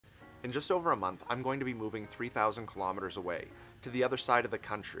In just over a month, I'm going to be moving 3,000 kilometers away, to the other side of the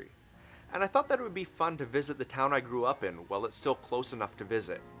country. And I thought that it would be fun to visit the town I grew up in while it's still close enough to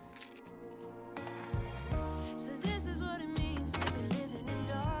visit. So this is what it means to be living in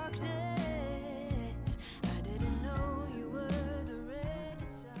darkness. I didn't know you were the red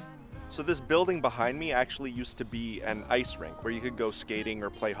inside. So this building behind me actually used to be an ice rink where you could go skating or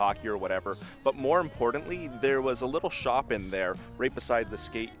play hockey or whatever. But more importantly, there was a little shop in there right beside the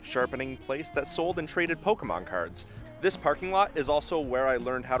skate sharpening place that sold and traded Pokemon cards. This parking lot is also where I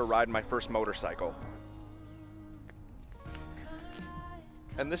learned how to ride my first motorcycle.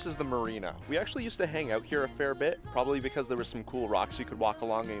 And this is the marina. We actually used to hang out here a fair bit, probably because there was some cool rocks you could walk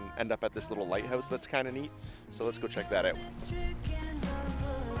along and end up at this little lighthouse that's kind of neat. So let's go check that out.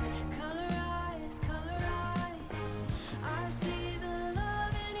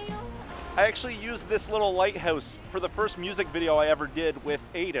 I actually used this little lighthouse for the first music video I ever did with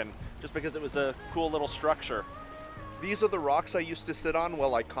Aiden, just because it was a cool little structure. These are the rocks I used to sit on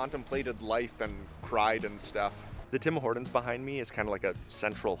while I contemplated life and cried and stuff. The Tim Hortons behind me is kind of like a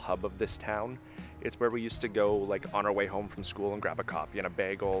central hub of this town. It's where we used to go like on our way home from school and grab a coffee and a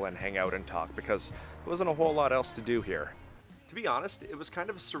bagel and hang out and talk because there wasn't a whole lot else to do here. To be honest, it was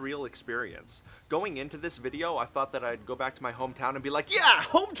kind of a surreal experience. Going into this video, I thought that I'd go back to my hometown and be like, yeah,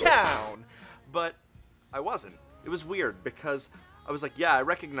 hometown! But I wasn't. It was weird because I was like, yeah, I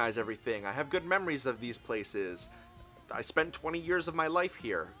recognize everything. I have good memories of these places. I spent 20 years of my life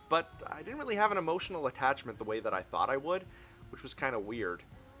here, but I didn't really have an emotional attachment the way that I thought I would, which was kind of weird.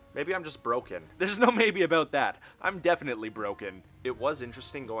 Maybe I'm just broken. There's no maybe about that. I'm definitely broken. It was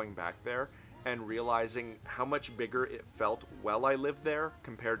interesting going back there and realizing how much bigger it felt while I lived there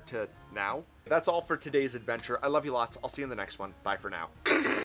compared to now. That's all for today's adventure. I love you lots. I'll see you in the next one. Bye for now.